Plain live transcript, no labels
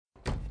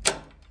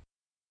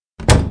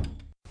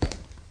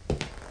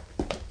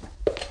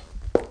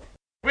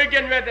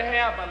getting ready to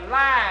have a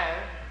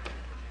live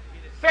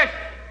session.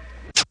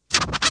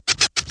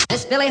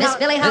 Miss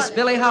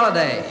Billie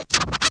Holiday.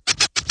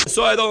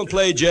 So I don't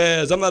play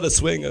jazz. I'm not a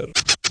swinger.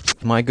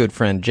 My good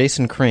friend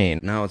Jason Crane.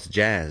 Now it's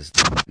jazzed.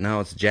 Now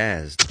it's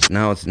jazzed.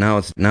 Now it's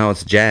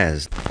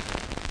jazzed.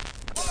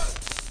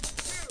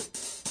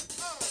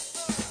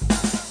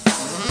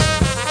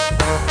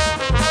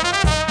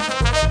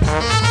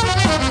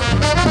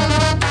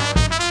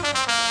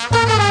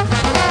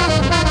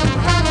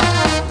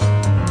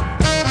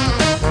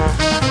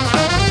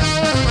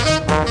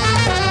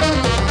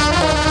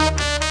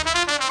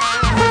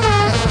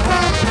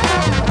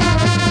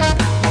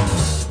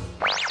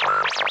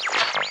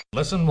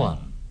 Lesson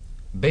 1.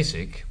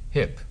 Basic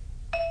Hip.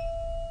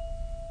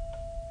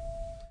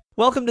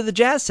 Welcome to the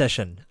Jazz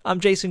Session. I'm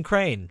Jason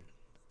Crane.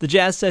 The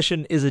Jazz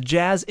Session is a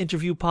jazz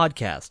interview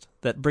podcast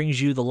that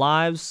brings you the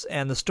lives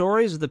and the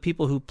stories of the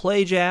people who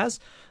play jazz,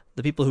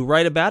 the people who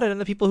write about it,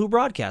 and the people who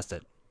broadcast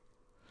it.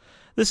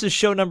 This is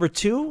show number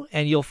 2,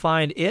 and you'll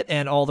find it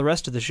and all the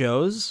rest of the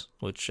shows,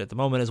 which at the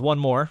moment is one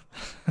more,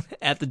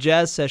 at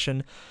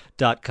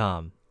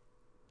thejazzsession.com.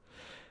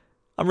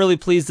 I'm really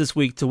pleased this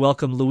week to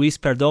welcome Luis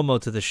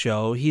Perdomo to the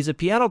show. He's a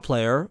piano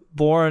player,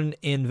 born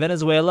in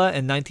Venezuela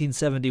in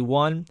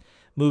 1971,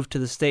 moved to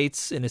the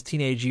States in his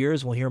teenage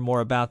years. We'll hear more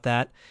about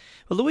that.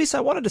 But Luis, I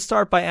wanted to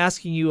start by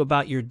asking you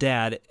about your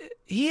dad.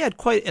 He had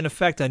quite an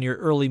effect on your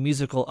early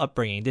musical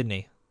upbringing, didn't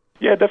he?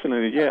 Yeah,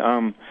 definitely. Yeah,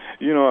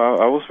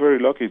 I was very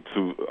lucky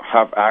to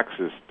have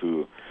access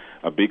to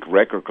a big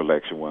record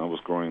collection when I was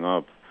growing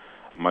up.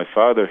 My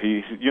father,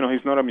 he's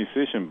not a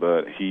musician,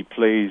 but he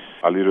plays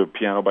a little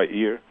piano by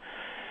ear.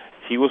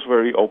 He was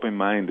very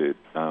open-minded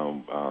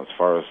as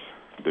far as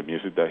the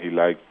music that he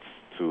liked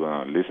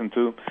to listen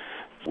to.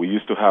 We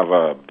used to have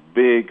a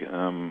big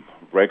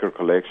record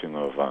collection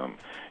of,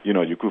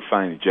 you could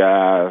find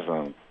jazz,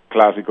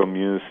 classical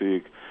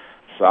music,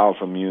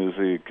 salsa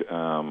music,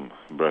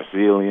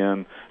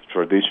 Brazilian,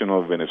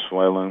 traditional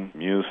Venezuelan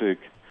music,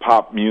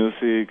 pop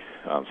music,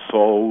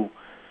 soul,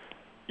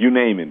 you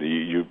name it.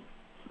 You're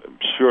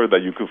sure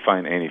that you could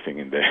find anything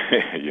in there,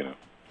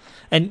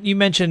 And you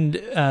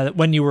mentioned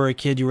when you were a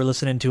kid, you were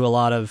listening to a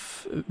lot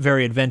of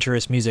very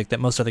adventurous music that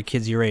most other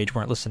kids your age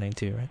weren't listening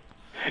to, right?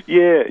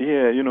 Yeah.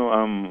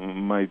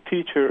 My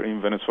teacher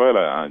in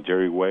Venezuela,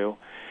 Jerry Whale,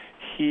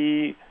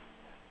 he,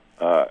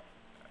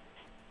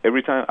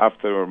 every time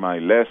after my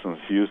lessons,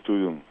 he used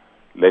to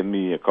lend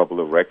me a couple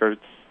of records.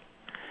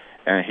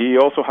 And he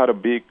also had a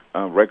big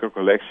record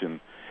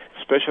collection,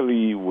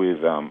 especially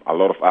with a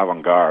lot of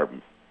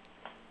avant-garde.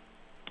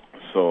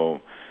 So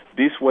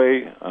this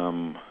way,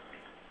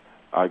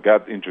 I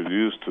got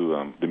introduced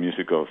to the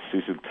music of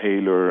Cecil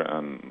Taylor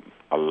and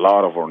a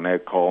lot of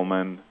Ornette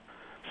Coleman,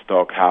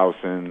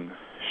 Stockhausen,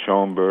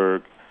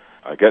 Schoenberg.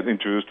 I got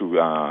introduced to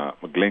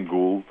Glenn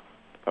Gould,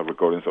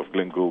 recordings of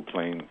Glenn Gould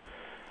playing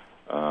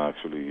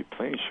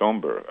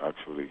Schoenberg,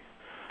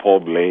 Paul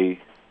Bley,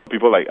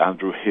 people like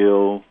Andrew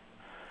Hill,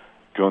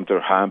 Gunther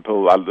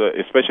Hampel,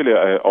 especially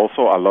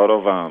also a lot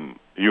of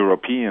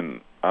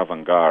European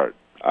avant-garde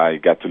I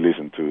got to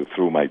listen to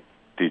through my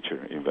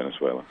teacher in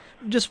Venezuela.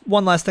 Just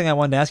one last thing I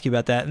wanted to ask you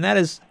about that, and that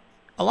is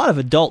a lot of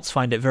adults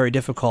find it very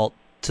difficult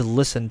to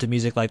listen to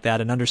music like that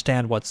and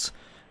understand what's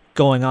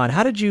going on.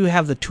 How did you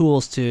have the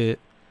tools to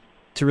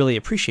really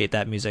appreciate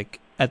that music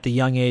at the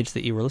young age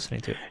that you were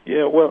listening to?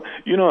 Yeah, well,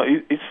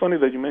 it's funny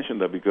that you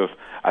mentioned that because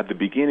at the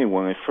beginning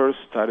when I first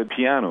started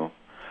piano,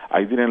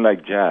 I didn't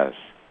like jazz.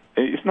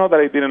 It's not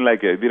that I didn't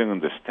like it, I didn't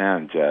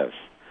understand jazz.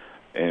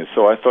 And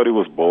so I thought it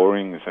was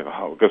boring. It's like,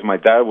 because my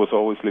dad was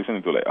always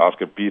listening to like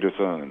Oscar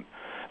Peterson and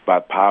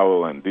Bud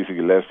Powell and Dizzy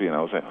Gillespie, and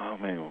I was like, oh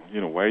man,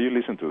 why are you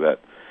listening to that?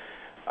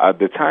 At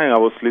the time, I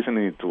was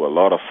listening to a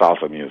lot of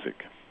salsa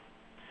music.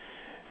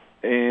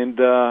 And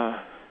also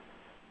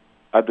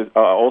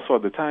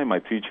at the time, my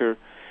teacher,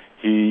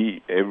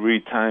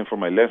 every time for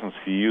my lessons,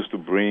 he used to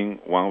bring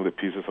one of the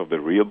pieces of the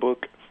real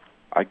book.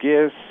 I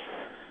guess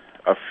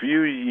a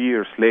few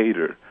years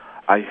later,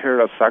 I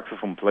heard a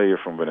saxophone player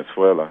from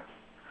Venezuela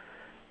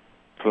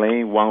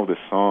playing one of the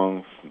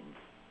songs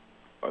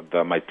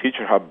that my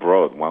teacher had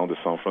brought, one of the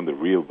songs from the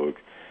real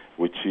book,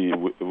 which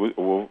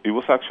it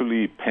was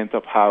actually Pent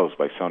Up House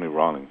by Sonny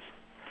Rollins.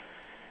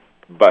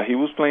 But he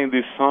was playing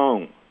this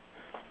song,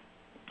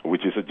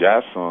 which is a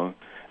jazz song,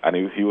 and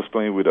he was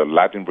playing with a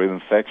Latin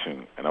rhythm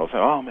section. And I was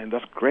like, oh man,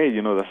 that's great,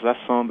 that's that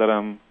song that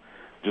I'm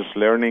just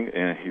learning,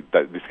 and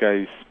this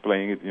guy is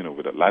playing it,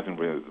 with a Latin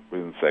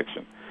rhythm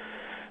section.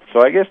 So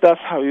I guess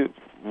that's how you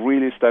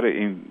really started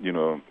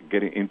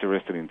getting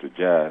interested into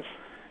jazz,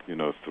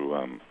 through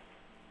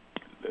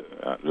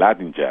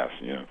Latin jazz,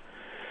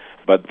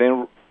 But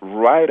then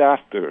right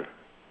after,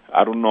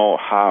 I don't know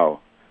how,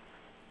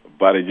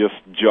 but I just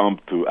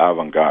jumped to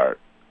avant-garde.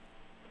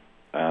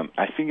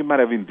 I think it might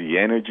have been the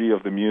energy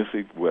of the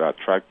music where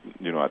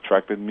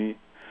attracted me.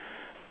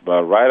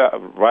 But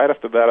right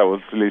after that, I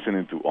was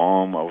listening to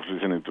I was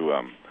listening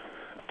to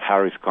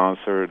Paris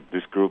Concert,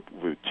 this group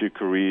with Chick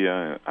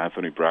Corea,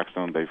 Anthony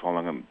Braxton, Dave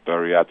Holland, and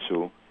Barry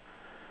Atchell.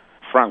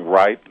 Frank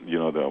Wright,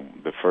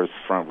 the first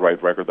Frank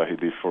Wright record that he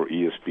did for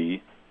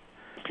ESP.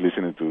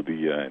 Listening to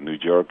the New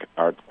York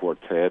Art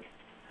Quartet,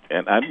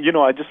 and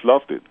I just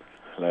loved it.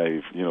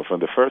 Like, from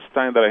the first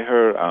time that I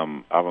heard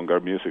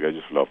avant-garde music, I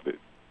just loved it.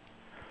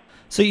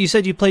 So you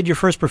said you played your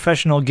first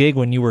professional gig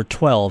when you were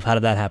 12. How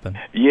did that happen?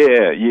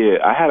 Yeah.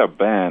 I had a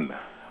band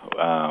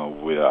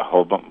with a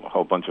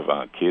whole bunch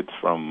of kids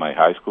from my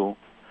high school,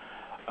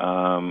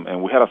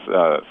 and we had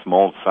a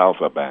small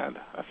salsa band.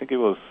 I think it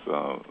was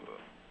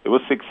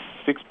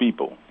six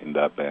people in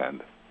that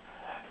band,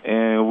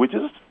 and we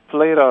just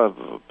played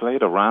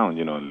around,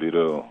 in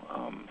little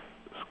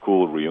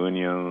school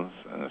reunions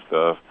and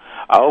stuff.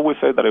 I always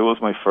say that it was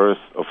my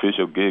first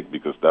official gig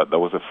because that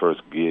was the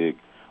first gig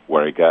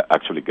where I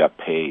actually got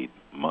paid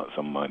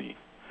some money,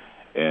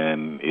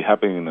 and it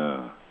happened in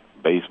a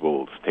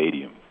baseball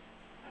stadium.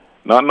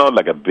 Not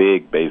like a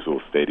big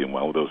baseball stadium,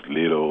 one of those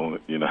little,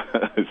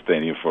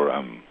 stadium for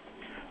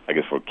I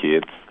guess for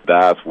kids.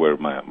 That's where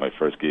my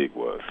first gig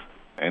was,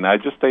 and I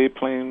just stayed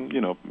playing,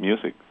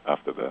 music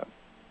after that.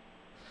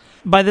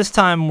 By this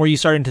time, were you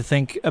starting to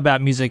think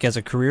about music as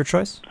a career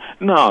choice?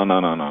 No.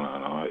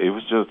 It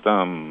was just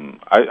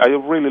I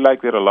really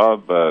liked it a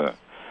lot, but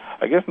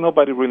I guess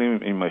nobody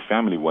really in my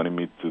family wanted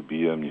me to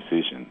be a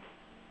musician,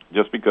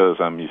 just because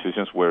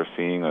musicians were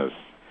seen as,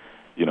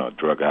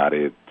 drug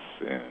addicts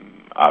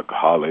and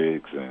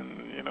alcoholics, and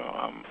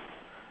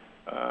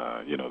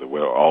they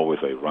were always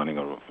like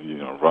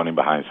running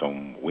behind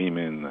some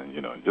women,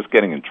 and just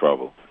getting in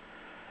trouble.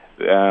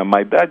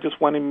 My dad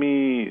just wanted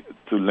me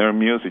to learn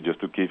music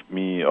just to keep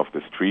me off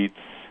the streets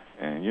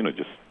and,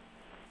 just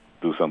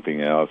do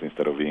something else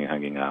instead of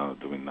hanging out,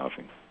 doing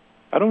nothing.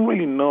 I don't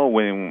really know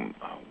when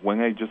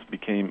I just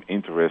became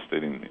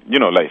interested in,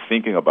 like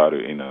thinking about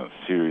it in a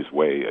serious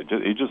way.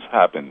 It just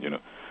happened,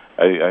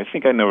 I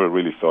think I never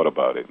really thought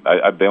about it.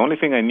 The only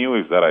thing I knew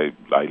is that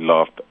I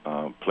loved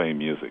playing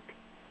music.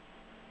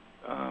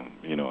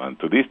 And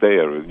to this day,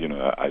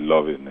 I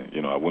love it,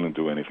 and, I wouldn't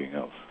do anything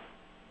else.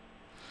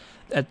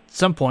 At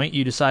some point,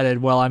 you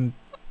decided, well,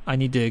 I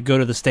need to go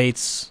to the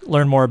States,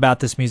 learn more about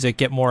this music,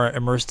 get more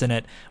immersed in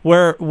it.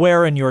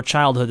 Where in your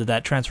childhood did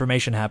that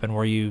transformation happen,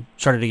 where you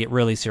started to get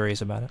really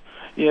serious about it?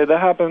 Yeah, that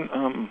happened,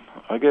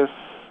 I guess,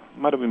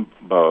 might have been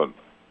about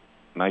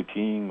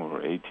 19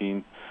 or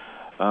 18.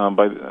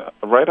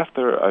 Right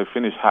after I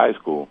finished high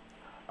school,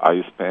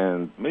 I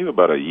spent maybe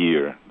about a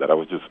year that I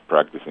was just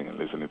practicing and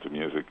listening to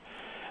music.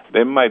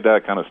 Then my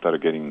dad kind of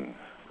started getting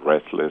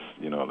restless,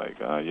 you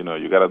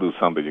got to do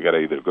something. You got to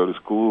either go to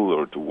school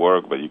or to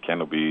work, but you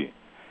cannot be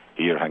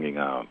here hanging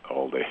out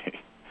all day.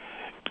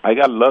 I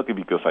got lucky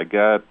because I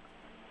got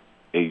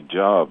a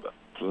job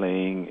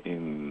playing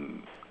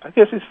in, I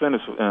guess it's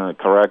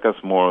Caracas'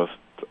 most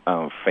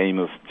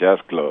famous jazz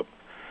club,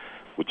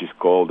 which is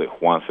called the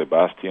Juan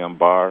Sebastian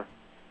Bar.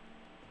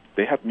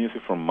 They have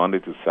music from Monday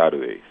to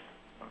Saturdays.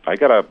 I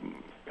got a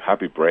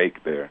happy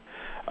break there.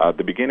 At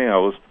the beginning, I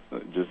was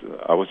just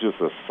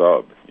a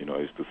sub. I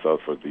used to sub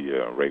for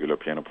the regular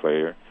piano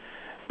player.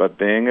 But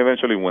then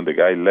eventually, when the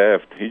guy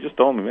left, he just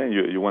told me, "Man,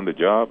 you want the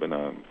job?" And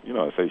I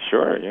said,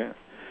 "Sure, yeah."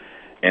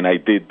 And I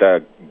did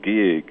that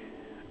gig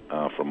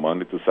from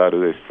Monday to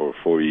Saturdays for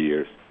 4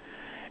 years.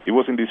 It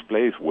was in this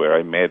place where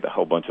I met a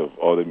whole bunch of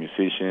other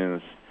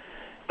musicians.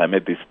 I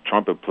met this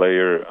trumpet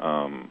player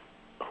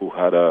who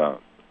had a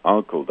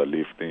uncle that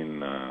lived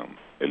in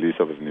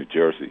Elizabeth, New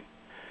Jersey.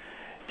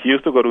 He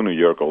used to go to New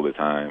York all the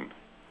time.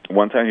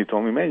 One time he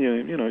told me, "Man,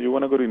 you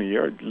want to go to New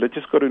York? Let's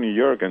just go to New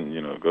York and,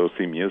 go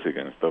see music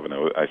and stuff." And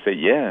I said,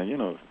 "Yeah,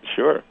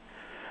 sure."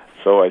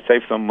 So I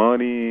saved some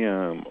money,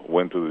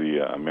 went to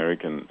the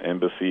American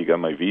Embassy, got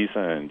my visa,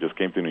 and just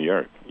came to New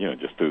York,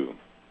 just to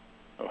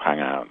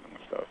hang out and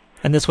stuff.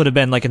 And this would have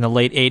been like in the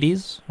late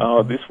 80s?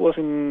 This was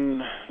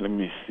in, let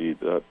me see,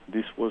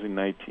 this was in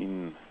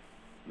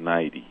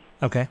 1990.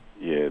 Okay.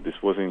 Yeah, this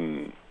was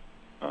in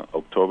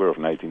October of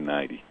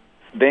 1990.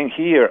 Then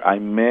here I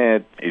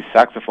met a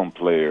saxophone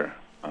player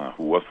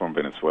who was from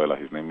Venezuela.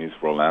 His name is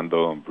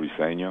Rolando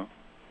Briseño.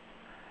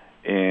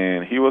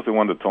 And he was the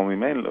one that told me,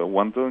 "Man,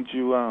 why don't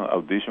you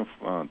audition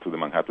to the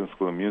Manhattan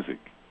School of Music?"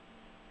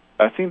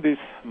 I think this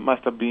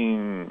must have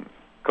been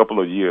a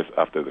couple of years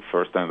after the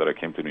first time that I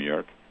came to New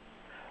York.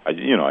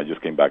 I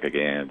just came back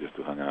again just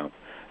to hang out.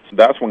 So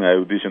that's when I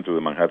auditioned to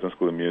the Manhattan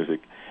School of Music.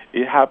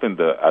 It happened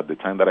that at the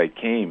time that I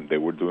came, they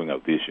were doing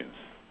auditions.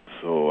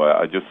 So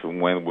I just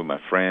went with my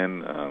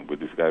friend, with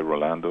this guy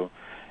Rolando,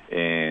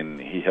 and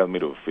he helped me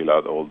to fill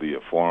out all the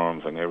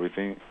forms and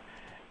everything.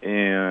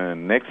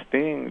 And next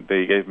thing,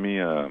 they gave me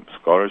a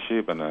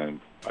scholarship, and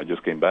I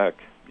just came back,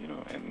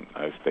 and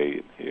I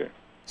stayed here.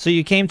 So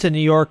you came to New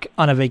York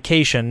on a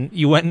vacation,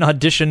 you went and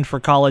auditioned for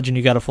college, and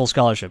you got a full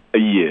scholarship.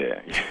 Yeah.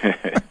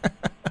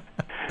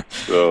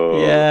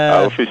 So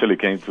yeah. I officially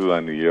came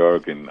to New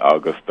York in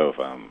August of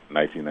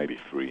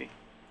 1993.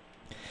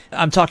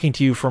 I'm talking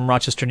to you from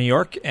Rochester, New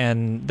York,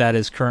 and that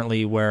is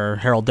currently where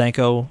Harold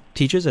Danko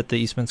teaches at the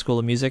Eastman School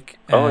of Music.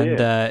 And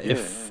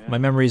if my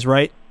memory is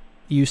right,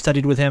 you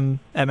studied with him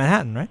at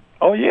Manhattan, right?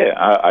 Oh, yeah.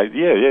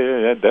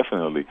 Yeah,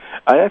 definitely.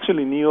 I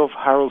actually knew of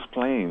Harold's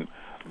playing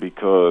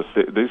because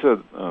there's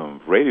a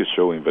radio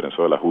show in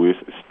Venezuela who is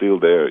still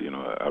there,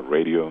 a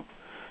radio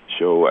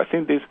show. I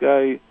think this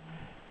guy,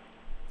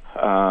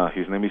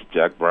 his name is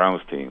Jack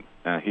Brownstein,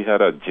 and he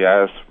had a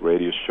jazz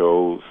radio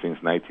show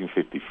since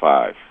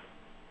 1955.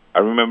 I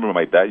remember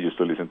my dad used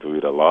to listen to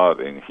it a lot,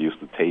 and he used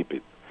to tape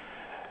it.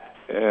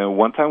 And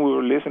one time we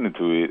were listening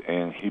to it,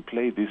 and he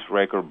played this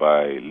record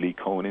by Lee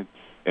Konitz,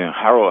 and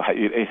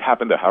it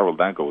happened that Harold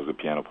Danko was the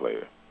piano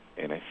player.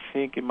 And I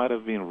think it might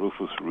have been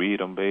Rufus Reed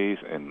on bass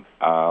and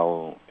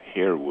Al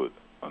Harewood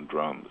on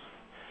drums.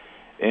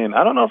 And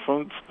I don't know,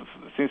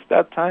 since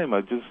that time,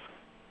 I just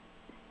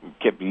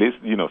kept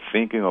listening,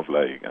 thinking of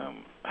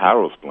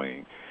Harold's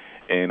playing.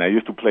 And I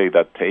used to play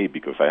that tape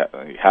because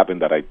it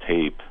happened that I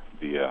taped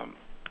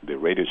the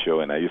radio show,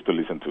 and I used to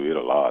listen to it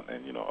a lot,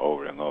 and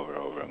over and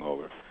over and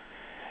over.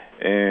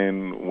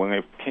 And when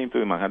I came to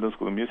the Manhattan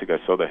School of Music,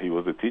 I saw that he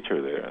was the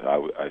teacher there.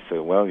 I said,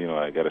 well,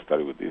 I got to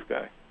study with this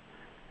guy.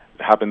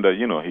 It happened that,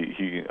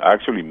 he I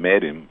actually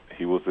met him.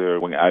 He was there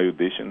when I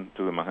auditioned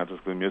to the Manhattan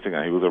School of Music,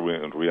 and he was a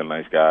real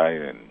nice guy,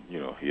 and,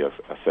 he has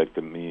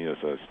accepted me as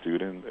a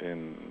student,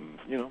 and,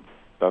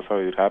 that's how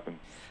it happened.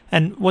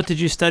 And what did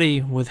you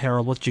study with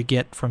Harold? What did you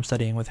get from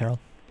studying with Harold?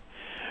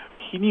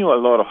 He knew a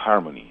lot of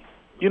harmony.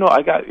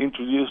 I got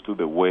introduced to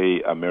the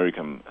way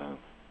American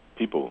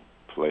people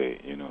play,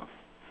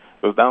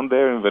 Because down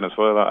there in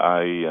Venezuela,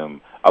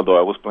 although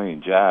I was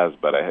playing jazz,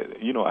 but I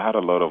had a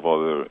lot of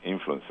other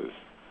influences.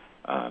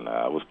 And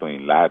I was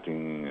playing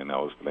Latin, and I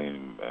was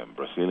playing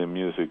Brazilian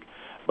music.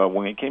 But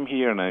when I came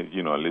here and I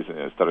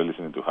started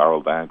listening to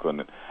Harold Danko,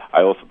 and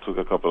I also took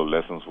a couple of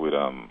lessons with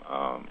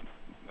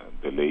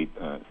the late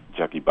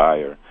Jackie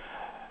Beyer.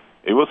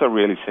 It was a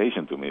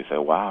realization to me. I said,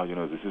 wow,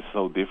 this is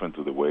so different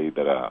to the way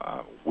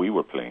that we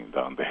were playing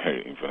down there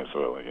in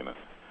Venezuela,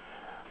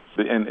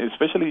 And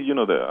especially,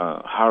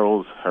 the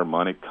Harold's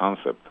harmonic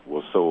concept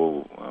was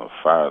so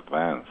far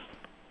advanced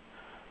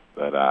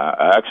that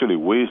I actually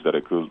wish that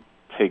I could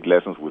take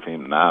lessons with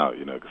him now,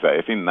 because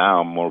I think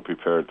now I'm more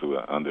prepared to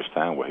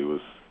understand what he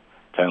was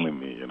telling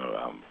me,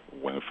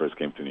 when I first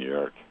came to New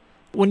York.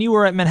 When you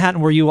were at Manhattan,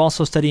 were you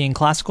also studying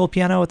classical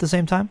piano at the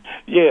same time?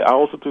 Yeah, I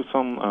also took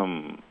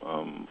some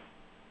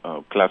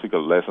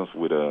classical lessons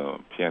with a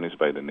pianist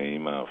by the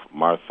name of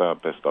Martha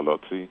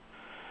Pestalozzi.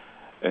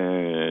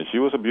 And she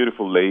was a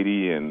beautiful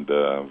lady and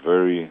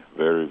very,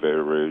 very,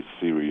 very, very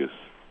serious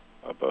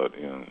about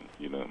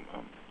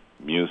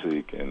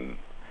music, and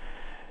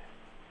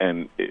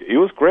it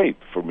was great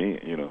for me.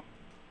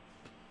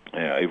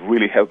 It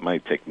really helped my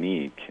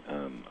technique.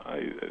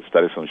 I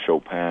studied some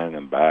Chopin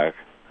and Bach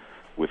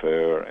with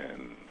her,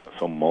 and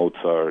some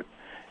Mozart,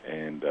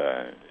 and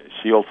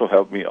she also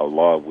helped me a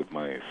lot with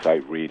my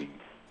sight reading.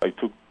 I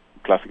took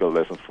classical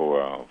lessons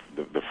for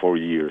the 4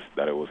 years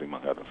that I was in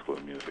Manhattan School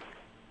of Music.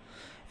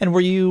 And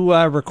were you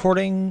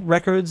recording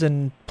records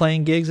and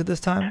playing gigs at this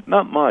time?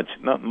 Not much,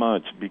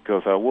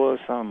 because I was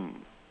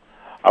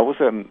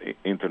an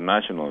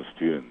international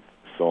student,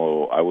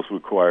 so I was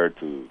required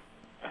to.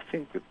 I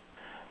think that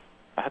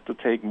I had to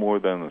take more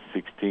than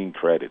 16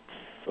 credits.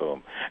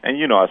 So,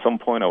 and at some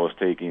point I was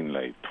taking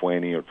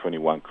 20 or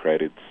 21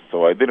 credits,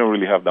 so I didn't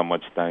really have that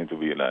much time to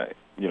be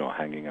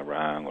hanging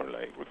around or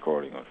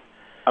recording.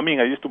 I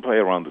used to play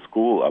around the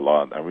school a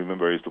lot. I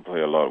remember I used to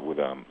play a lot with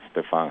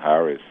Stefan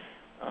Harris,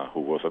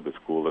 who was at the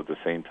school at the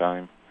same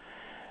time.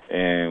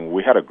 And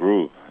we had a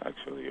group,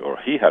 actually, or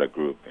he had a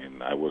group,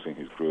 and I was in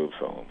his group.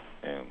 So,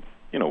 and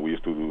we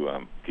used to do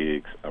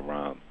gigs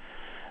around.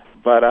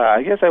 But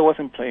I guess I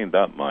wasn't playing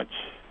that much.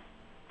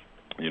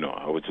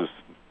 I was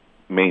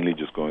mainly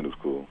just going to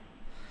school.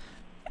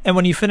 And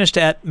when you finished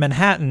at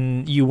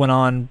Manhattan, you went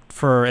on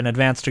for an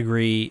advanced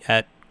degree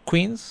at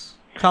Queens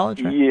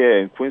College, right?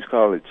 Yeah, in Queens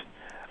College.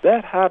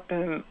 That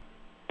happened.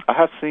 I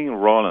had seen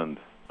Roland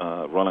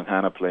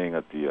Hanna playing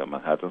at the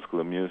Manhattan School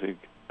of Music.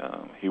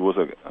 He was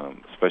a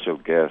special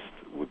guest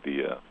with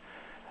the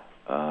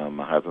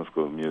Manhattan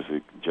School of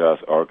Music Jazz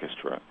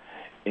Orchestra.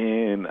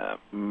 And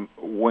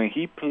when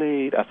he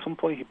played, at some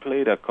point he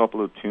played a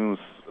couple of tunes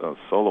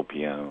solo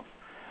piano.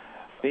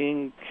 I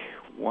think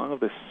one of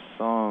the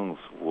songs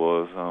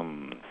was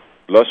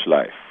Lush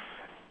Life.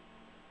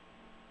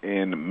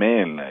 And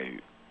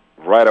man,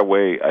 right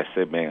away I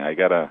said, man, I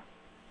gotta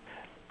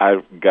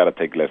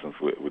take lessons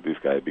with this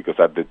guy, because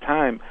at the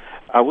time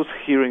I was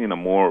hearing in a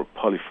more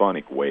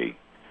polyphonic way,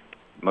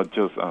 not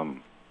just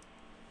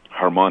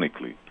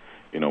harmonically.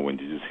 When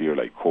you just hear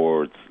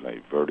chords,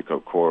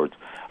 vertical chords,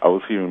 I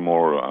was hearing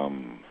more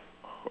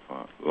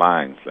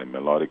lines,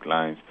 melodic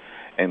lines.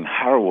 And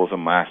Harold was a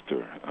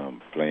master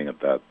playing at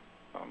that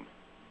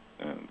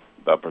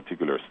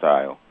particular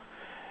style.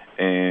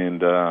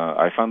 And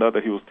I found out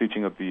that he was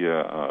teaching at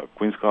the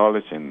Queens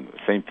College, and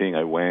same thing.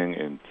 I went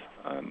and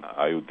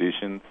I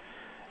auditioned,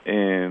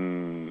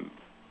 and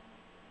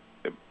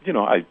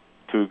I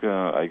took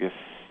I guess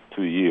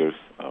 2 years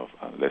of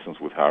lessons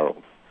with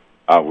Harold,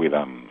 with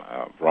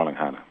Roland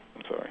Hanna.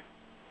 I'm sorry.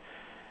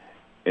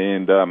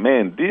 And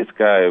man, this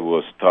guy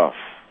was tough,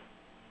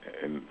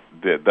 and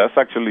that's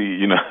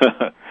actually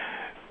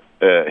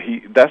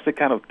that's the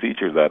kind of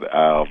teacher that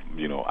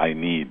I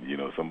need.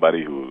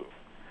 Somebody who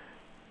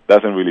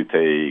doesn't really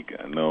take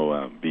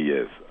no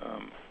BS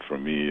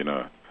from me.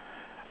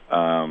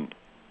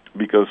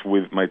 Because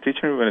with my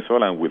teacher in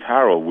Venezuela and with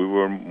Harold, we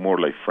were more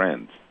like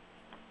friends.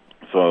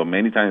 So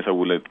many times I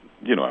wouldn't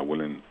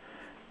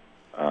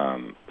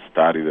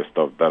study the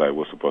stuff that I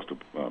was supposed to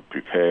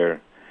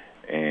prepare,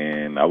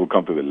 and I would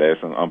come to the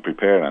lesson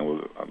unprepared,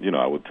 and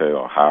I would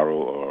tell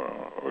Harold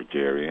or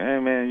Jerry, hey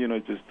man,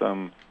 just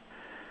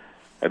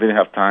I didn't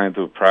have time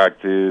to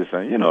practice,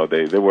 and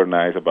they were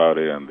nice about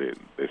it, and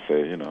they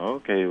say,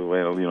 okay,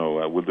 well,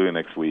 we'll do it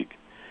next week.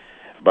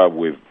 But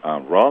with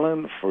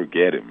Roland,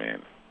 forget it,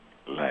 man.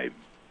 Like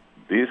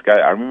this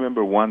guy, I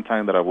remember one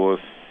time that I was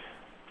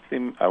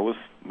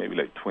maybe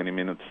like 20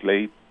 minutes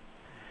late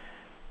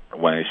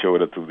when I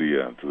showed up to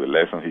the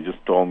lesson. He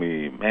just told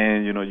me,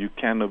 man, you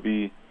cannot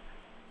be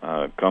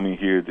coming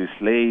here this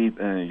late,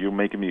 and you're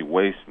making me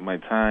waste my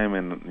time,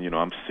 and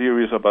I'm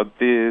serious about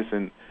this,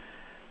 and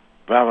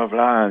blah blah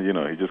blah.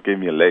 And, he just gave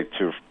me a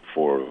lecture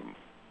for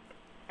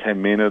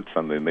 10 minutes,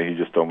 and then he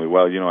just told me,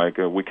 well,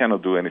 we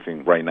cannot do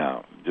anything right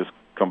now. Just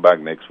come back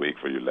next week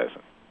for your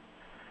lesson.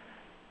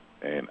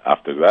 And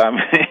after that,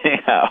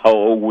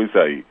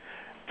 I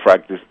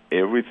practiced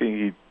everything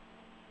he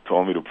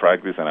told me to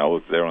practice, and I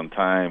was there on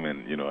time,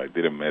 and I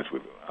didn't mess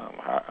with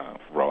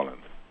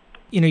Roland.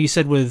 You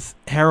said with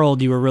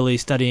Harold you were really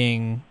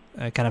studying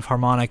kind of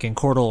harmonic and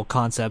chordal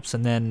concepts,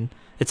 and then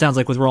it sounds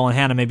like with Roland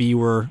Hanna maybe you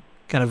were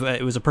kind of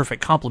it was a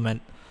perfect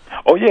complement.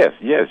 Oh yes,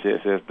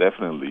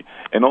 definitely.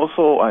 And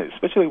also,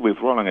 especially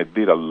with Roland, I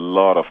did a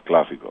lot of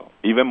classical,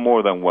 even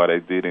more than what I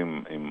did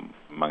in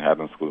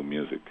Manhattan School of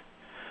Music.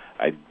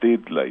 I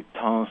did like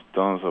tons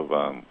of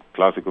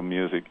classical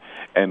music,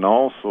 and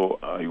also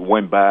I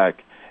went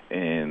back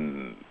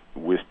and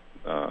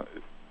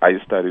I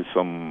studied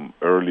some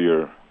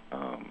earlier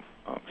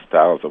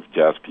styles of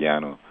jazz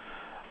piano,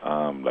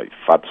 like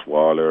Fats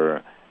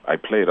Waller. I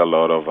played a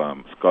lot of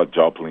Scott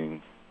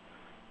Joplin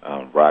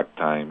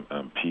ragtime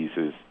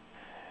pieces,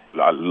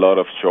 a lot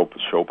of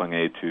Chopin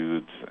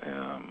etudes,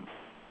 a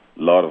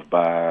lot of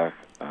Bach,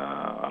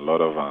 a lot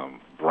of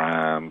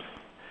Brahms.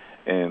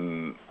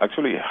 And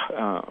actually,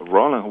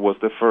 Roland was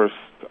the first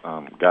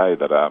guy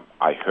that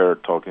I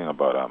heard talking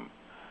about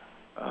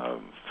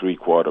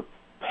three-quarter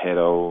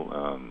pedal,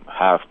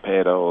 half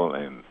pedal,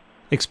 and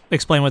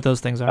explain what those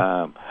things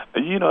are.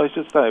 It's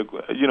just like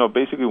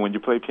basically when you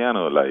play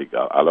piano, like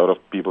a lot of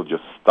people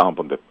just stomp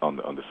on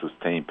the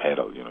sustain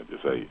pedal.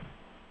 Just like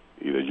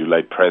either you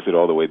like press it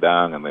all the way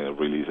down and then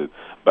release it.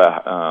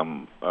 But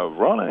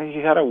Roland, he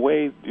had a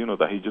way,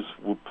 that he just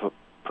would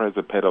press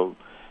the pedal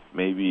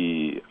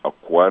maybe a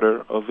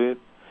quarter of it,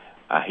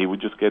 and he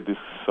would just get this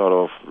sort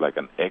of like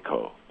an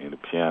echo in the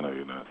piano,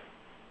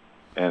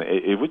 And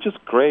it was just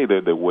great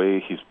the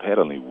way his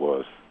pedaling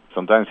was.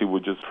 Sometimes he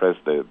would just press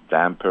the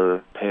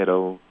damper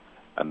pedal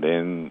and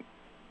then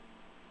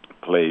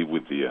play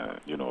with the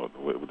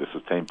with the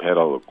sustain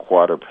pedal or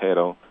quarter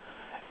pedal,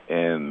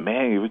 and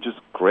man, it was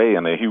just great.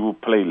 And he would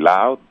play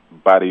loud,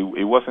 but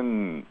it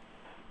wasn't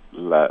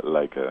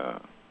like the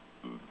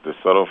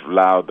sort of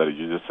loud that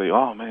you just say,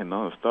 oh man,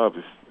 no, stop.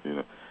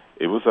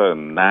 It was a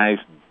nice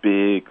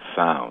big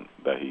sound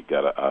that he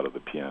got out of the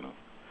piano.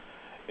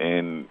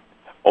 And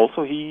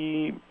also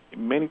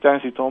many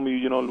times he told me,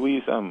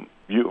 Luis,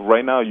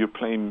 right now you're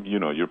playing,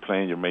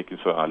 you're making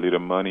a little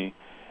money.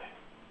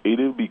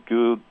 It'll be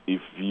good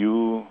if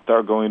you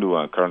start going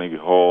to Carnegie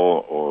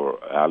Hall or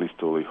Alice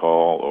Tully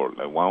Hall or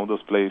like one of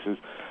those places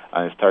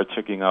and start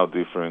checking out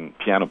different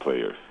piano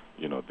players,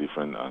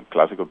 different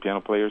classical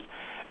piano players,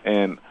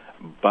 and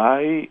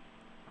buy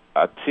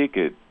a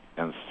ticket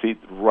and sit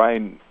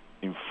right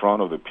in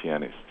front of the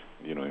pianist,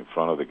 in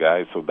front of the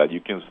guy, so that you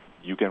can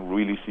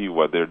really see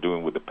what they're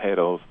doing with the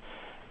pedals,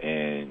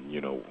 and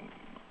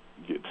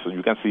so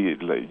you can see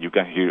it, like you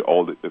can hear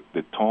all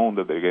the tone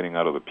that they're getting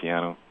out of the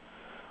piano.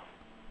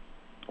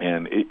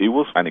 And it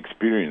was an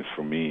experience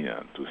for me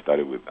to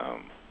study with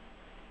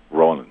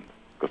Roland,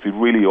 because it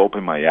really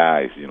opened my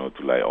eyes,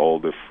 to like all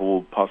the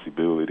full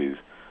possibilities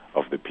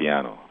of the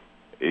piano.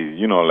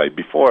 Like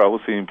before I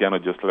was seeing piano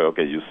just like,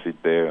 okay, you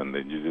sit there and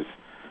then you just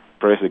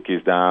press the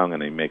keys down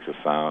and it makes a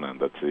sound and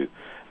that's it.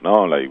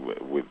 No, like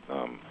with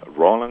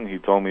Roland, he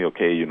told me,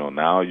 okay,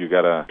 now you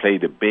gotta play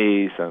the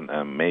bass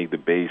and make the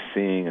bass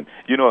sing. And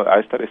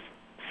I started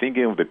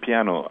thinking of the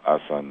piano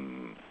as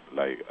an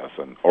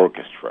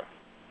orchestra,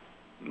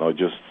 not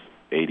just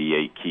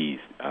 88 keys.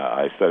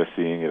 I started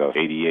seeing it as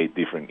 88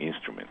 different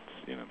instruments.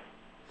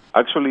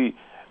 Actually,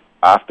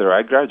 after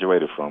I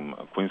graduated from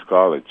Queens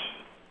College,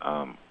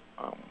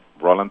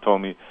 Roland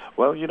told me,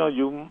 well,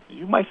 you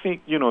might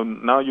think,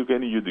 now you're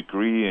getting your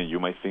degree and you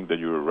might think that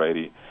you're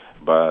ready,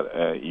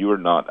 but you're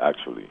not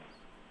actually.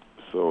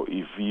 So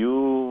if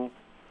you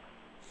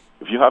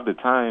have the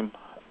time,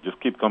 just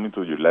keep coming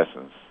to your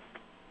lessons.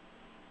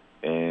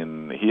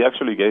 And he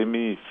actually gave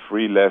me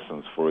free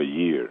lessons for a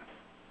year,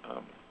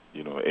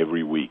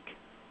 every week.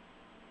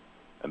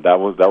 And that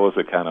was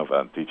the kind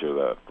of teacher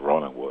that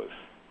Roland was.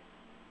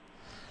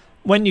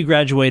 When you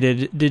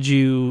graduated, did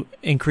you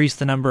increase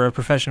the number of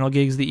professional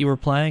gigs that you were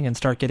playing and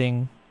start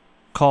getting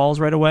calls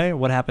right away, or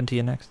what happened to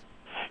you next?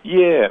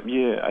 Yeah.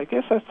 I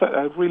guess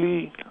I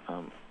really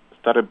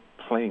started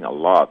playing a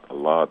lot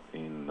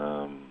in,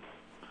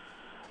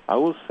 I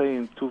would say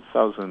in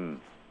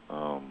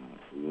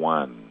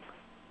 2001,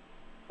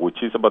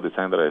 which is about the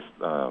time that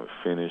I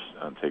finished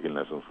taking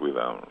lessons with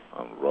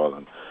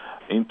Roland.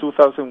 In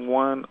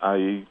 2001,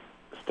 I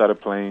started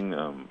playing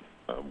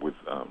with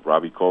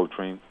Robbie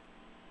Coltrane.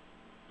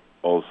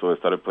 Also, I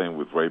started playing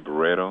with Ray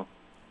Barretto.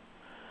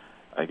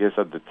 I guess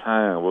at the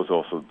time I was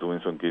also doing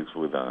some gigs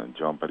with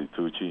John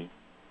Patitucci.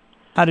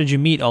 How did you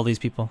meet all these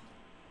people?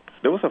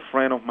 There was a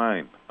friend of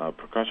mine, a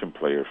percussion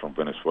player from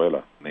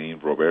Venezuela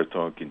named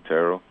Roberto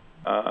Quintero.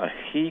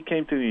 He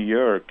came to New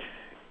York,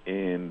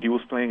 and he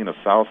was playing in a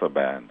salsa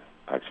band,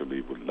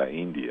 actually, with La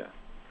India.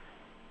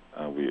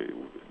 Who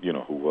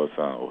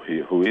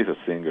is a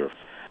singer.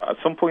 At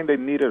some point, they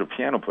needed a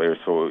piano player,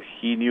 so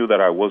he knew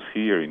that I was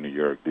here in New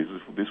York. This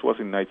was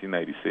in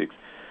 1996.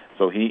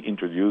 So he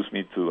introduced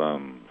me to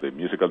the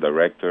musical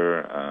director,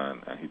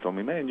 and he told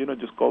me, man,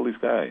 just call this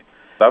guy.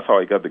 That's how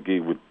I got the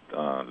gig with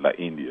La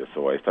India.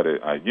 So I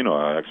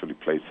actually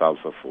played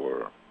salsa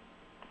for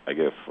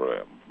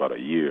about a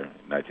year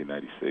in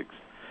 1996,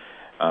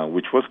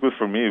 which was good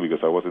for me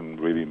because I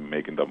wasn't really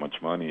making that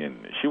much money,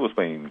 and she was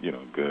playing,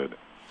 good.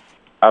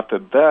 After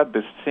that,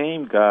 the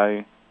same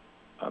guy,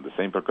 the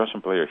same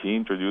percussion player, he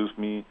introduced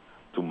me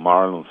to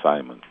Marlon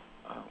Simon,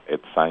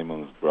 Ed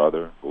Simon's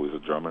brother, who is a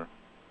drummer,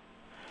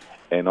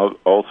 and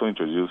also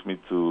introduced me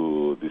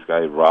to this guy,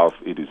 Ralph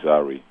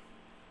Irizarry,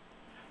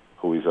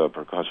 who is a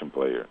percussion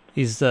player.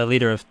 He's the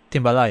leader of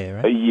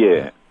Timbalaye, right?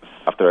 Yeah.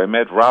 After I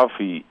met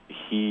Ralphie,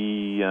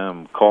 he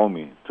called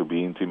me to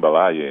be in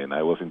Timbalaye, and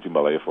I was in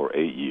Timbalaye for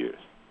 8 years.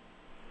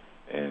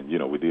 And,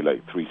 we did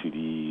like 3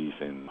 CDs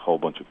and a whole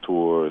bunch of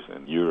tours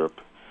in Europe.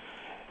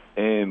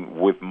 And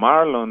with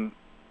Marlon,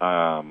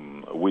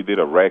 we did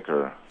a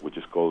record, which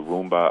is called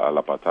Rumba a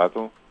la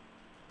Patato.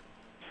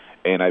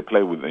 And I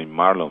played in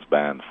Marlon's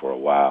band for a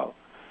while.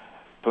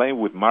 Playing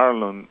with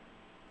Marlon,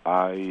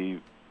 I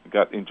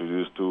got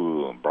introduced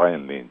to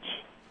Brian Lynch,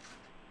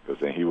 because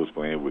then he was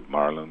playing with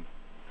Marlon.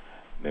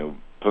 Now,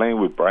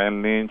 playing with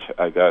Brian Lynch,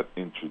 I got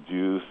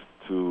introduced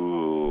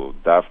to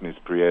Daphnis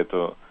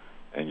Prieto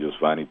and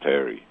Giovanni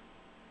Terry.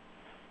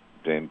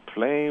 Then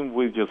playing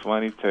with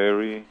Giovanni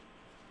Terry,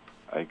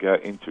 I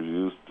got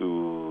introduced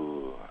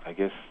to, I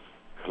guess,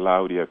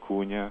 Claudia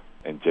Cunha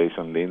and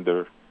Jason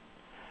Linder.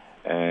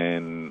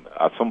 And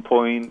at some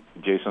point,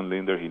 Jason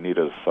Linder, he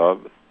needed a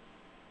sub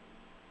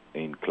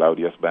in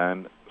Claudia's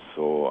band,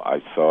 so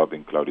I subbed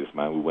in Claudia's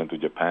band. We went to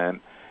Japan,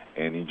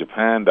 and in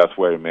Japan, that's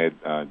where I met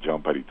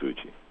John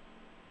Patitucci.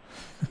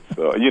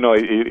 So,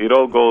 it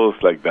all goes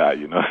like that,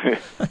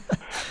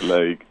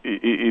 Like,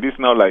 it is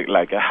not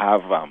like I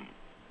have, I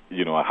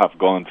have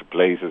gone to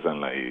places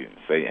and,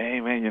 say, hey,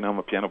 man, I'm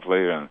a piano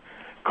player, and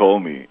call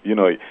me.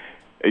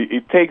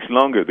 It takes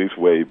longer this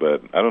way,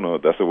 but I don't know,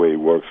 that's the way it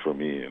works for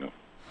me,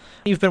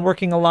 You've been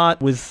working a lot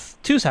with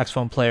 2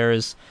 saxophone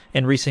players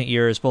in recent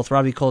years, both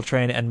Robbie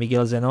Coltrane and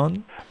Miguel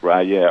Zenon.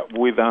 Right, yeah.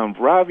 With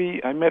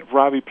Robbie, I met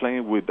Robbie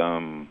playing with,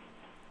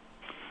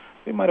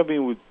 it might have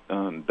been with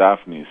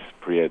Daphnis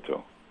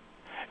Prieto.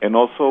 And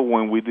also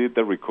when we did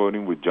the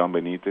recording with John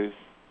Benitez,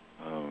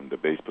 the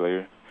bass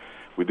player,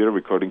 we did a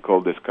recording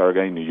called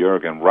Descarga in New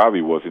York, and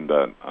Robbie was in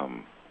that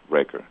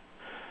record.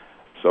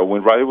 So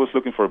when Robbie was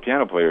looking for a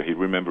piano player, he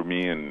remembered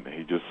me, and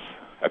his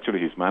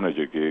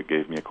manager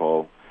gave me a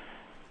call.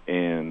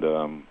 And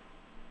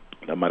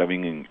that might have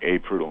been in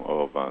April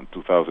of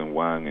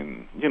 2001,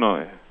 and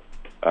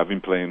I've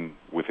been playing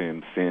with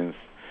him since.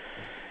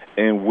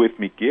 And with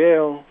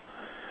Miguel,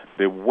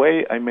 the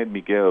way I met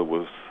Miguel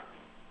was,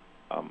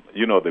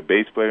 the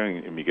bass player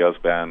in Miguel's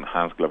band,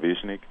 Hans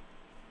Glavishnik.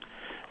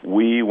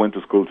 We went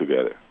to school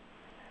together,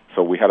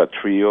 so we had a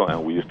trio,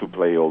 and we used to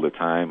play all the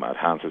time at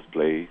Hans's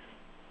place,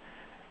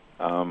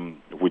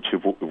 which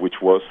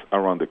was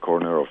around the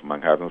corner of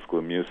Manhattan School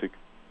of Music.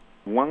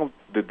 One of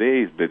the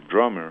days, the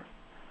drummer,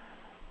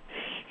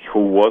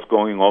 who was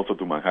going also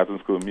to Manhattan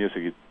School of Music,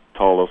 he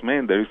told us,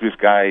 man, there is this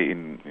guy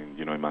in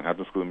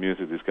Manhattan School of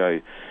Music, this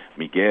guy,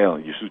 Miguel,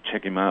 you should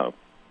check him out.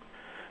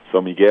 So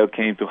Miguel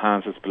came to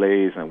Hans's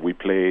place, and we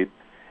played,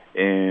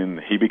 and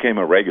he became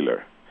a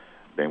regular.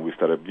 Then we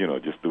started,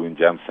 just doing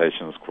jam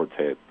sessions,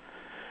 quartet,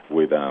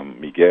 with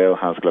Miguel,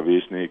 Hans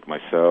Glavishnik,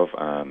 myself,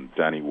 and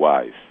Danny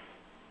Wise,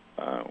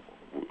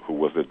 who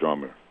was the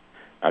drummer.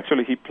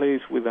 Actually, he plays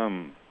with...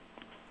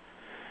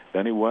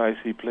 Danny Wise,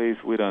 he plays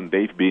with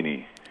Dave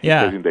Binney.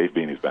 Yeah. He plays in Dave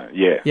Binney's band.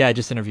 Yeah. Yeah, I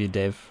just interviewed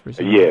Dave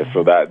recently. Yeah,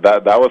 so that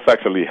was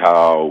actually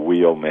how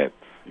we all met,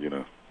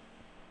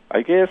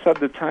 I guess at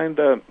the time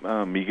that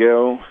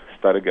Miguel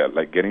started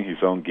getting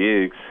his own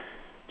gigs,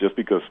 just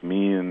because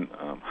me and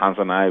Hans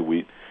and I,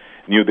 we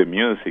knew the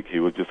music, he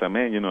was just a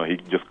man, he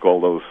just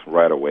called us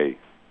right away.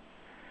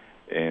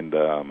 And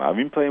I've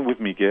been playing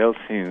with Miguel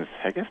since,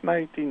 I guess,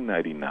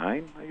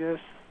 1999, I guess.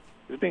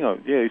 It's been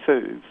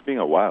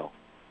a while.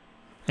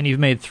 And you've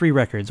made 3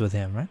 records with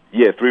him, right?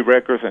 Yeah, 3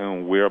 records,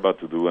 and we're about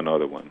to do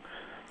another one.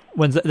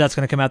 When's that's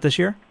going to come out this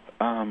year?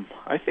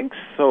 I think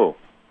so.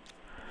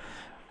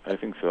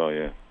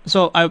 Yeah.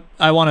 So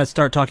I want to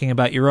start talking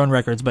about your own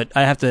records, but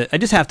I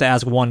just have to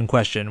ask one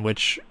question,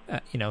 which,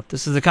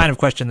 this is the kind of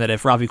question that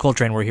if Ravi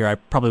Coltrane were here, I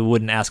probably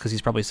wouldn't ask because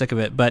he's probably sick of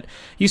it. But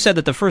you said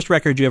that the first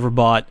record you ever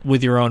bought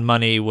with your own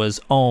money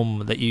was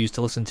Om that you used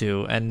to listen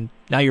to, and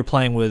now you're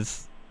playing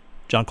with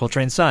John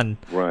Coltrane's son.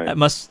 Right. That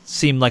must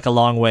seem like a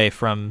long way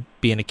from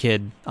being a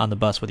kid on the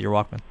bus with your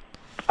Walkman.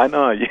 I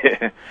know,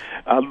 yeah.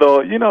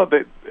 Although,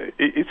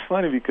 it's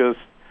funny because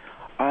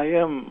I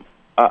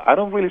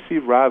don't really see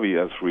Ravi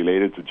as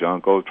related to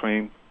John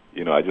Coltrane.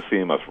 I just see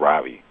him as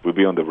Ravi. We'll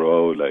be on the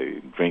road,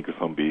 like, drinking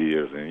some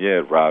beers, and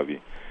yeah,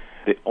 Ravi.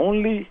 The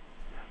only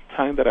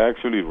time that I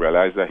actually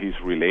realize that he's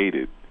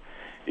related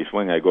is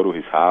when I go to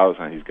his house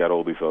and he's got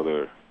all these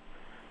other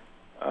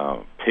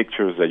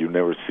pictures that you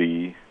never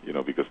see,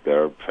 because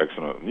they're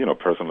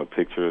personal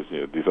pictures,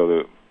 these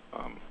other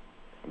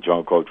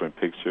John Coltrane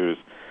pictures.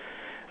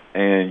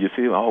 And you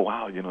see, oh,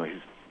 wow,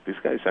 this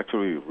guy is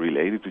actually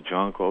related to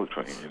John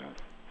Coltrane,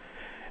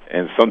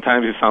 And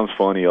sometimes it sounds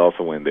funny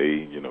also when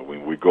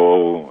when we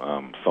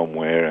go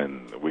somewhere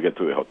and we get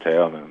to the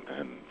hotel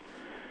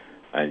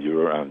and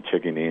you're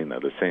checking in,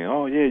 they're saying,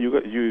 "Oh yeah,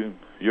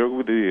 you're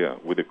with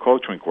the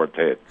Coltrane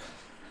Quartet."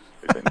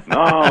 Say,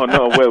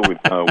 no,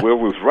 we're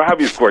with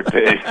Ravi's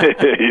quartet.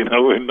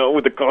 We're not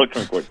with the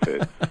Coltrane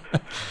Quartet.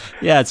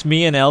 Yeah, it's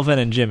me and Elvin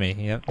and Jimmy.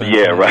 Yep.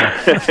 Yeah,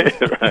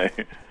 right,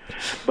 right.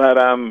 But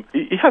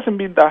it hasn't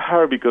been that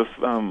hard because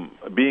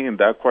being in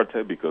that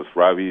quartet, because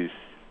Ravi's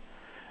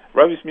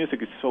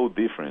music is so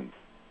different.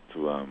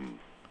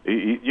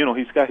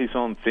 He's got his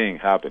own thing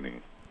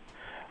happening.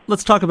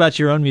 Let's talk about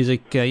your own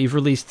music. You've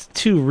released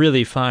 2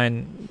 really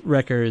fine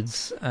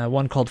records,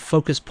 one called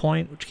Focus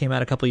Point, which came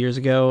out a couple years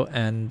ago,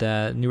 and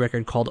a new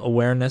record called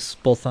Awareness,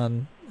 both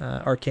on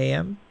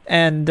RKM.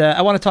 And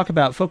I want to talk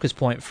about Focus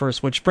Point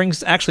first, which brings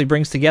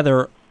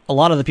together a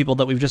lot of the people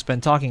that we've just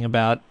been talking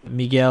about.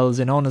 Miguel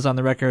Zenona's on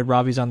the record,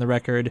 Ravi's on the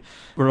record,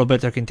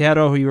 Roberto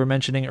Quintero, who you were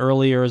mentioning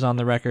earlier, is on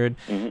the record.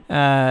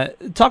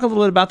 Mm-hmm. Talk a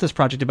little bit about this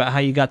project, about how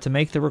you got to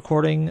make the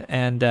recording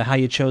and how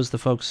you chose the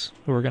folks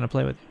who were going to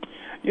play with you.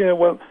 Yeah,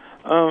 well,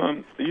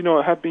 I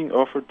have been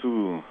offered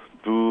to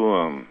do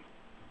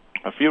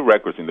a few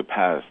records in the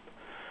past,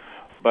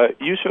 but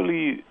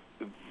usually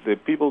the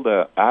people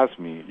that ask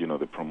me,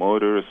 the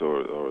promoters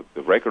or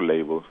the record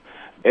labels,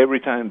 every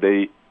time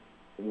they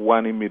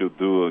wanted me to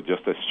do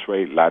just a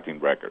straight Latin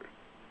record,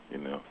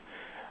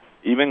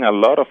 Even a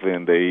lot of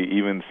them, they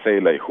even say,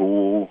 like,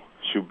 who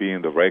should be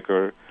in the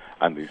record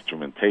and the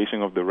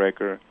instrumentation of the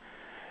record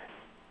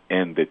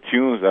and the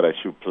tunes that I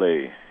should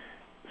play.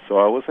 So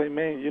I would say,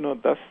 man,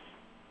 that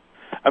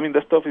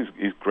stuff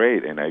is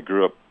great, and I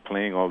grew up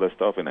playing all that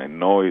stuff, and I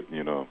know it,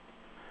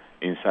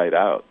 inside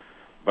out.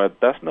 But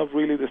that's not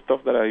really the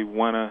stuff that I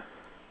want to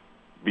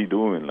be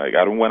doing. Like,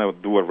 I don't want to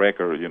do a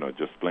record,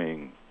 just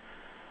playing,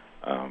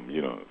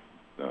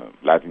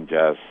 Latin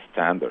jazz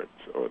standards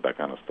or that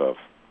kind of stuff.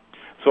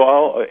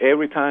 So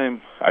every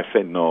time I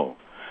said no.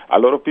 A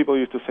lot of people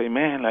used to say,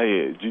 man,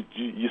 like,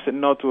 you said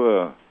no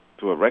to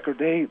a record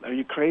date? Are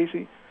you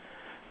crazy?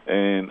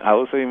 And I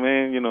would say,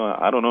 man,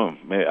 I don't know.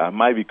 I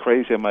might be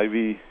crazy. I might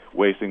be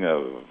wasting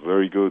a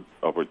very good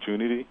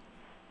opportunity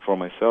for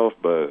myself,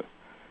 but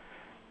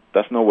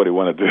that's not what I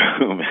want to do,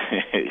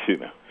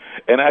 man,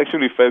 And I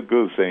actually felt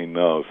good saying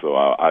no, so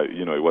I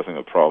it wasn't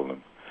a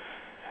problem.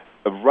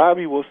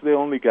 Ravi was the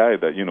only guy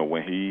that,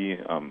 when he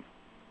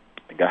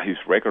got his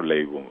record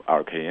label,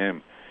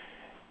 RKM,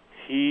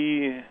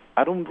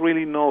 I don't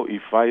really know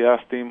if I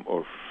asked him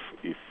or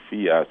if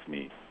he asked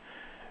me.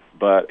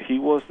 But he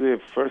was the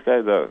first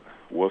guy that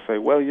was like,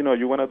 well, you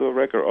want to do a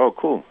record? Oh,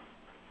 cool.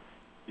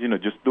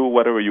 Just do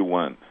whatever you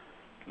want.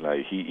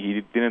 Like,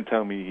 he didn't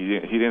tell me,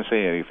 he didn't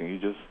say anything.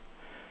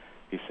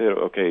 He said,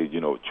 okay,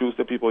 choose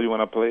the people you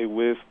want to play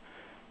with,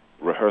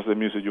 rehearse the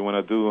music you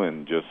want to do,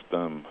 and just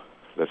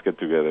let's get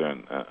together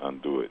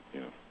and do it,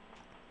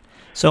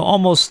 So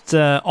almost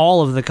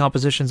all of the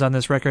compositions on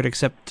this record,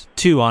 except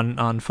 2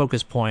 on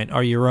Focus Point,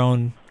 are your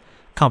own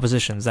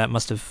compositions. That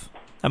must have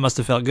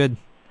felt good.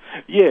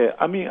 Yeah,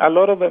 a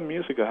lot of that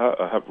music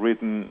I have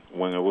written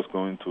when I was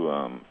going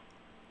to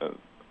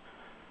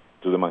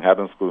the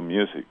Manhattan School of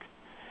Music,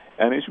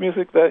 and it's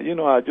music that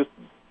I just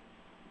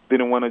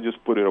didn't want to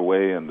just put it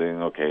away and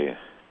then okay,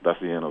 that's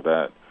the end of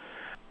that.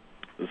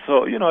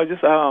 So I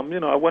just I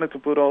wanted to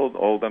put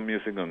all that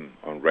music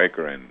on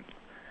record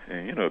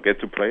and get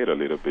to play it a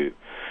little bit,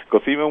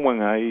 because even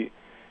when I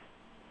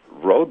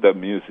wrote that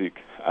music,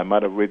 I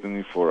might have written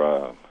it for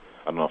a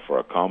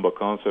combo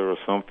concert or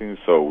something.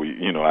 So we,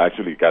 I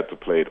actually got to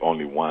play it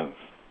only once.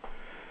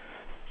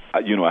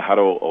 I had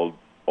all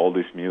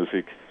this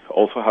music.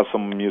 Also have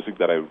some music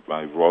that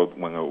I wrote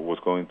when I was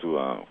going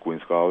to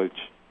Queens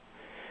College.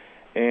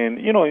 And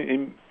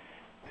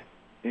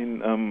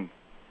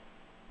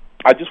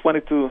I just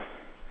wanted to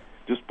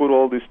just put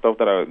all this stuff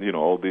that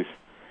all this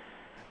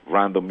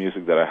random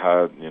music that I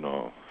had,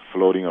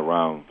 floating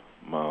around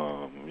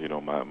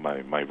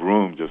my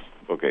room. Just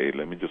okay,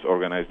 let me just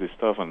organize this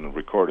stuff and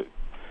record it.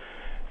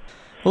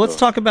 Well, let's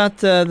talk about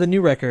the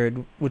new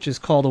record, which is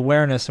called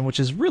Awareness, and which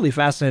is really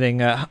fascinating.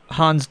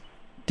 Hans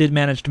did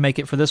manage to make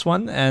it for this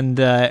one, and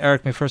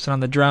Eric McPherson on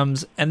the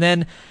drums. And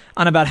then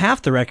on about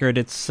half the record,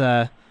 it's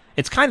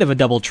kind of a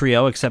double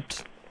trio,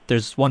 except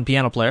there's one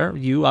piano player,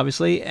 you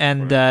obviously,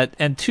 and Right.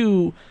 And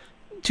two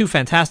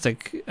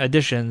fantastic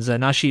additions.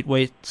 Nashit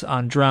Waits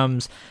on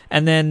drums,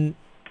 and then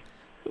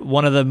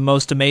one of the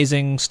most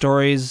amazing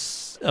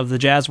stories of the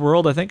jazz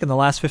world, I think, in the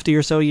last 50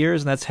 or so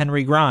years, and that's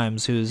Henry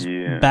Grimes, who's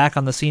back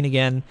on the scene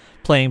again,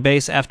 playing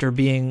bass after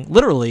being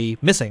literally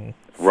missing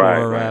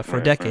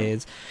for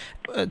decades.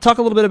 Talk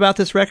a little bit about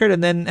this record,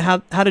 and then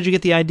how did you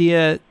get the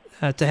idea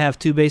to have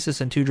two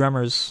bassists and two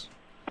drummers?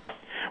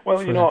 Well,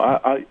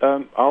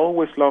 I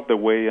always loved the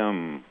way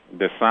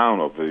the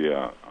sound of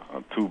the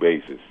two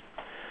basses.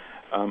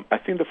 I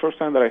think the first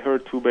time that I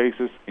heard two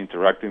basses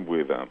interacting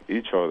with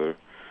each other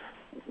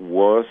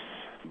was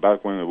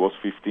back when I was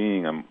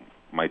 15, and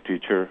my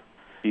teacher,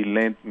 he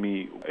lent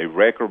me a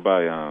record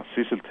by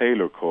Cecil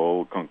Taylor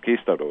called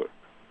Conquistador.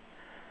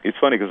 It's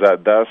funny because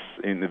that's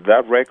in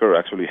that record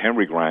actually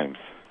Henry Grimes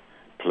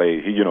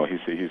played.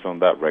 He's on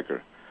that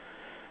record.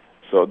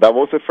 So that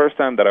was the first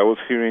time that I was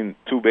hearing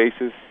two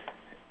basses,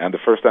 and the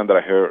first time that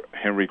I heard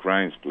Henry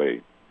Grimes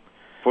play.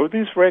 For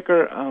this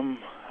record,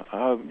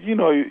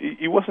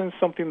 it wasn't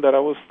something that I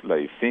was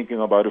like thinking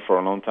about it for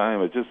a long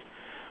time. It just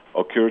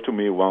occurred to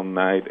me one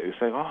night. It's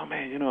like, oh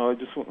man, I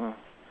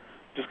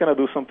just gonna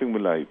do something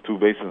with like two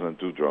basses and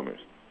two drummers.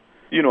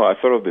 I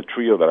thought of the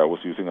trio that I was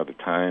using at the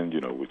time,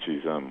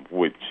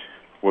 which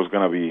was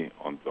gonna be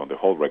on the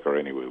whole record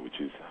anyway,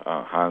 which is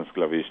Hans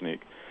Glavishnik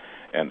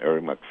and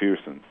Eric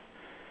McPherson.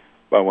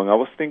 But when I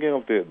was thinking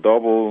of the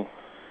double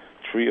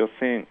trio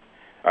thing,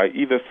 I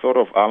either thought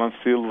of Alan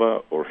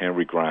Silva or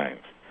Henry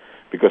Grimes,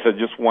 because I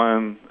just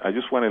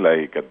wanted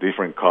like a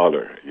different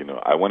color.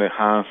 I wanted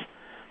Hans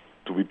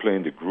to be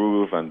playing the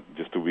groove and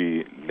just to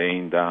be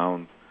laying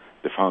down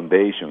the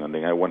foundation, and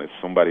then I wanted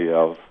somebody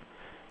else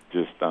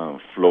just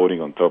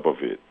floating on top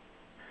of it.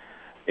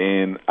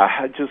 And I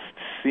had just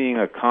seen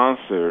a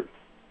concert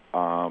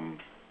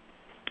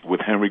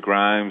with Henry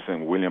Grimes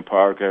and William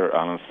Parker,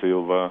 Alan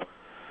Silva,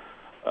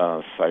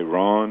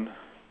 Cyron,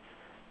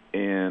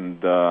 and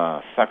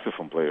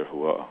saxophone player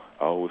who I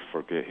always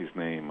forget his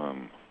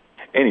name.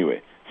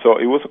 Anyway, so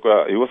it was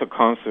a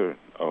concert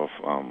of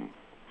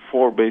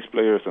 4 bass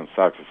players and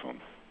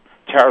saxophone.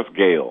 Charles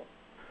Gale,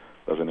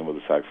 that's the name of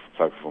the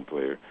saxophone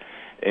player.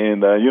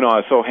 And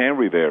I saw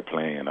Henry there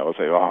playing. I was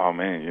like, oh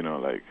man,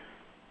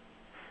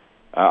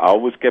 I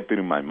always kept it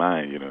in my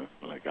mind,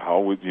 like I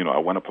always, I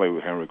want to play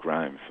with Henry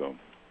Grimes. So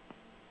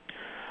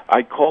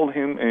I called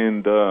him,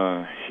 and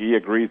he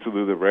agreed to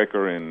do the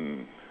record,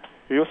 and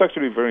he was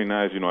actually very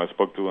nice. I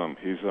spoke to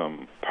his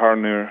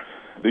partner.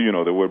 They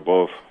were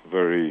both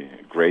very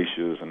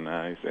gracious and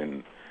nice,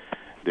 and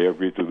they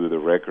agreed to do the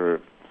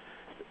record.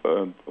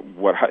 And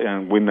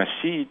with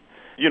Nashit,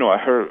 I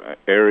heard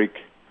Eric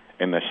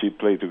and Nashit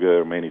play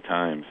together many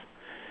times,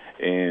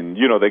 and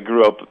they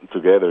grew up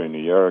together in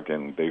New York,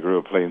 and they grew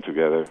up playing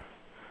together,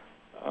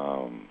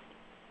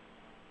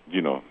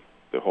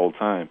 the whole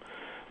time.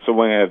 So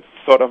when I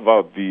thought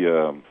about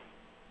the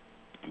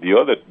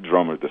other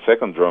drummer, the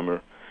second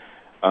drummer,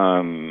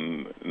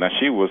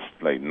 Nashit was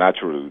like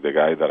naturally the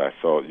guy that I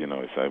thought,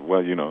 it's like,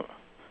 well,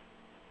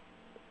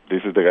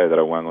 this is the guy that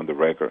I want on the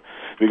record,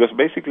 because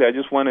basically I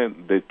just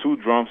wanted the two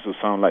drums to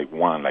sound like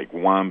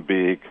one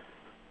big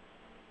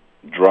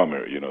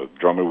drummer,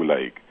 drummer with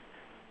like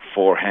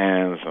 4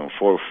 hands and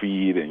 4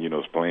 feet,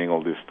 and playing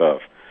all this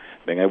stuff.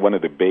 Then I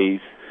wanted the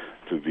bass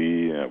to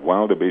be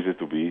one of the basses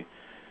to be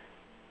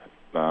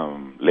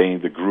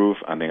laying the groove,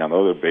 and then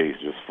another bass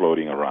just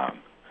floating around.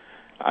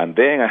 And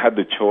then I had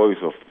the choice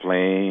of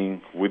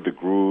playing with the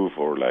groove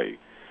or like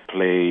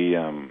play,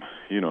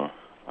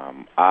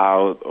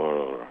 out,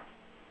 or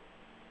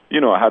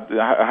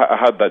I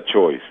had that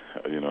choice,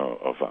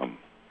 of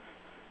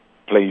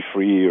play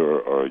free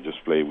or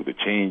just play with the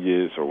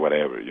changes or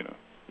whatever,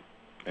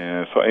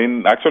 And so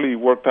and actually it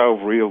worked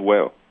out real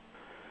well.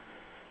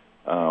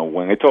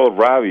 When I told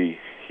Ravi,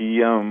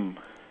 he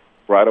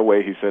right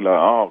away he said,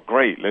 "Oh,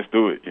 great, let's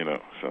do it,"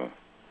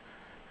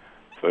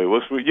 So it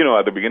was,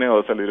 at the beginning I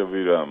was a little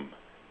bit, a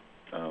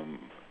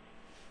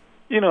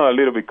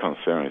little bit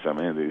concerned. I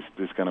mean, is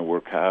this gonna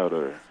work out,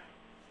 or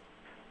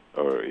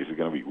is it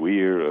gonna be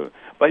weird?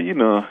 But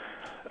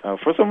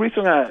for some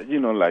reason, I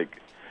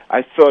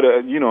thought,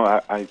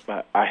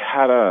 I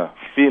had a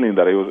feeling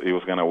that it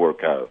was gonna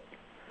work out,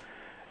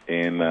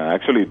 and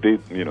actually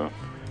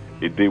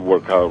it did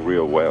work out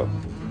real well.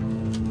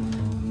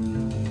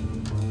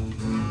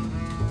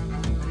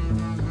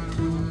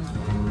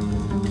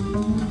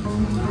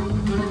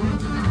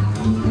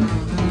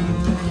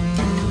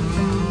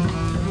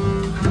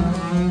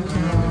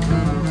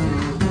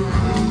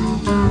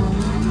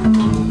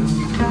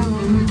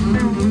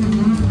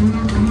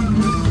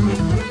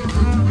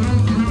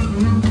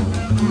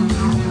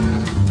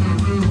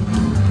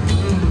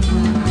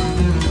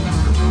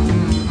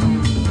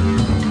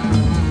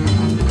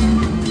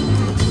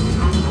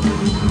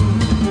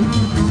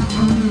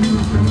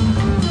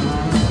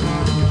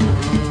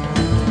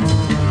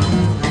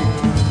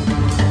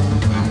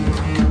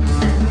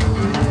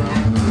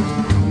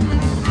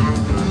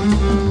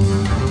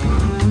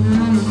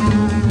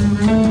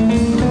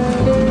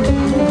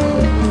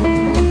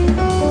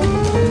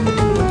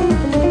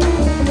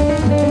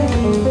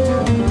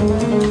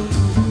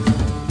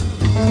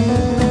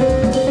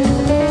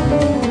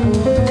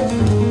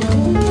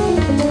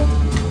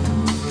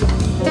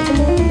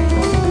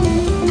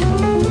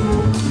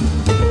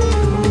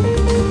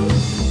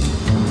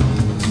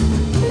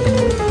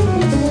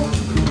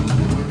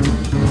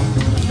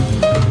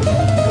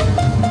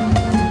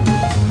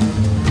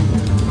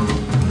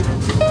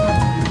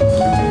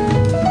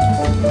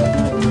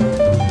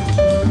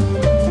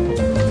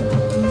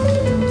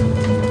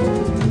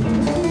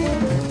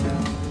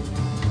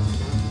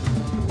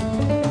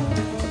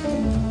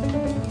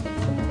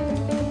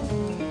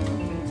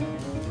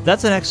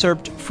 That's an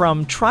excerpt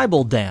from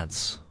Tribal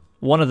Dance,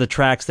 one of the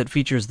tracks that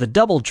features the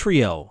double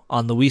trio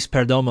on Luis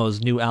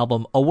Perdomo's new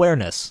album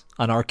Awareness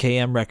on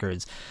RKM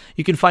Records.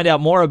 You can find out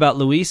more about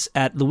Luis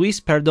at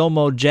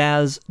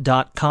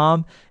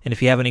luisperdomojazz.com, and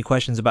if you have any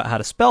questions about how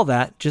to spell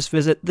that, just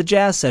visit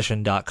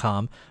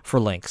thejazzsession.com for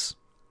links.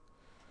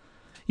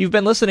 You've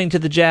been listening to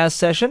The Jazz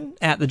Session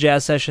at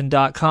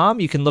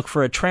thejazzsession.com. You can look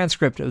for a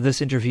transcript of this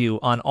interview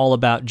on All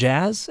About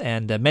Jazz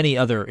and many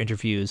other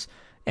interviews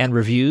and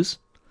reviews.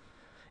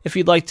 If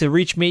you'd like to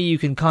reach me, you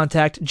can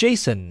contact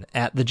Jason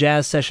at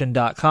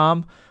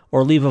thejazzsession.com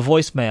or leave a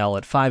voicemail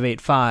at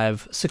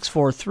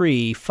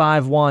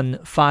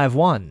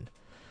 585-643-5151.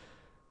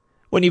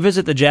 When you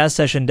visit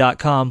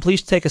thejazzsession.com,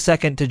 please take a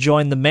second to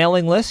join the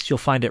mailing list. You'll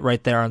find it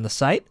right there on the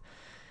site.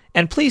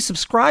 And please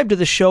subscribe to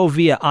the show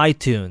via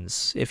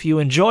iTunes. If you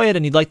enjoy it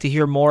and you'd like to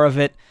hear more of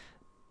it,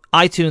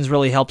 iTunes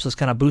really helps us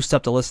kind of boost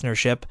up the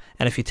listenership.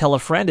 And if you tell a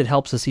friend, it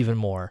helps us even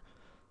more.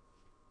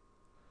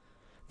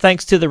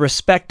 Thanks to the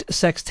Respect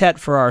Sextet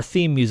for our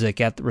theme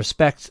music at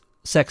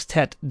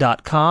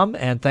respectsextet.com,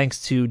 and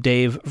thanks to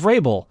Dave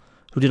Vrabel,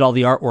 who did all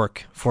the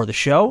artwork for the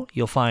show.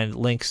 You'll find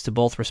links to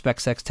both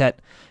Respect Sextet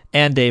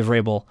and Dave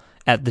Vrabel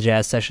at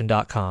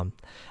thejazzsession.com.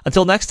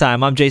 Until next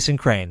time, I'm Jason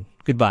Crane.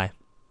 Goodbye.